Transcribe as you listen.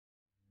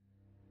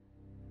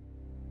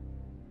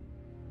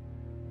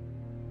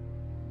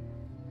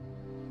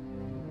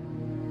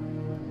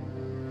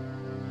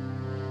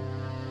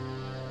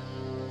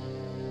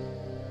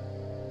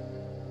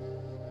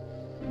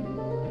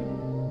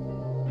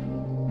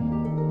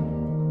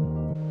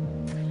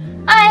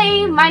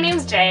Hey, my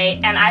name's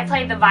Jay, and I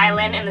play the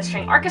violin in the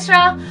string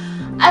orchestra.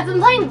 I've been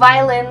playing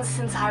violin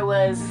since I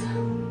was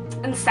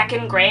in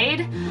 2nd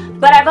grade,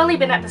 but I've only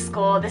been at the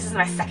school. This is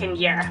my 2nd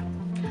year.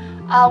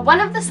 One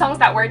of the songs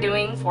that we're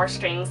doing for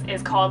strings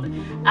is called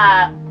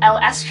El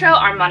Estro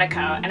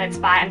Armonico, and it's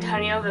by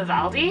Antonio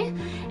Vivaldi.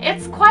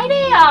 It's quite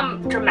a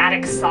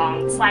dramatic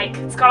song.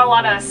 It's got a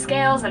lot of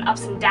scales and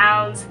ups and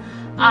downs.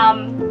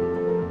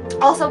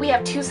 Also, we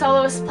have 2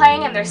 soloists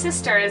playing and their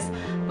sisters,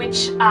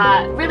 which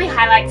really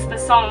highlights the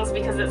songs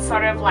because it's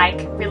sort of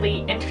like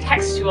really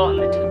intertextual in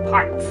the 2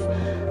 parts.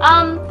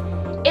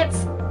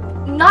 It's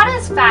not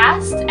as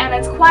fast and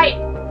it's quite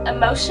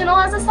emotional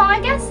as a song, I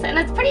guess, and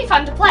it's pretty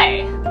fun to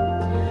play.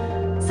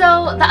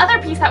 So the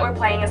other piece that we're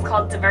playing is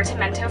called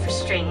Divertimento for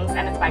Strings,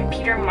 and it's by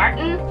Peter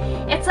Martin.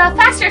 It's a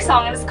faster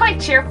song and it's quite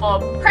cheerful.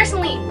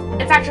 Personally,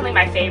 it's actually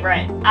my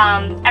favorite,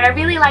 and I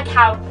really like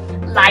how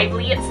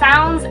lively it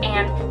sounds,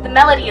 and the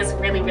melody is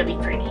really, really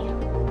pretty.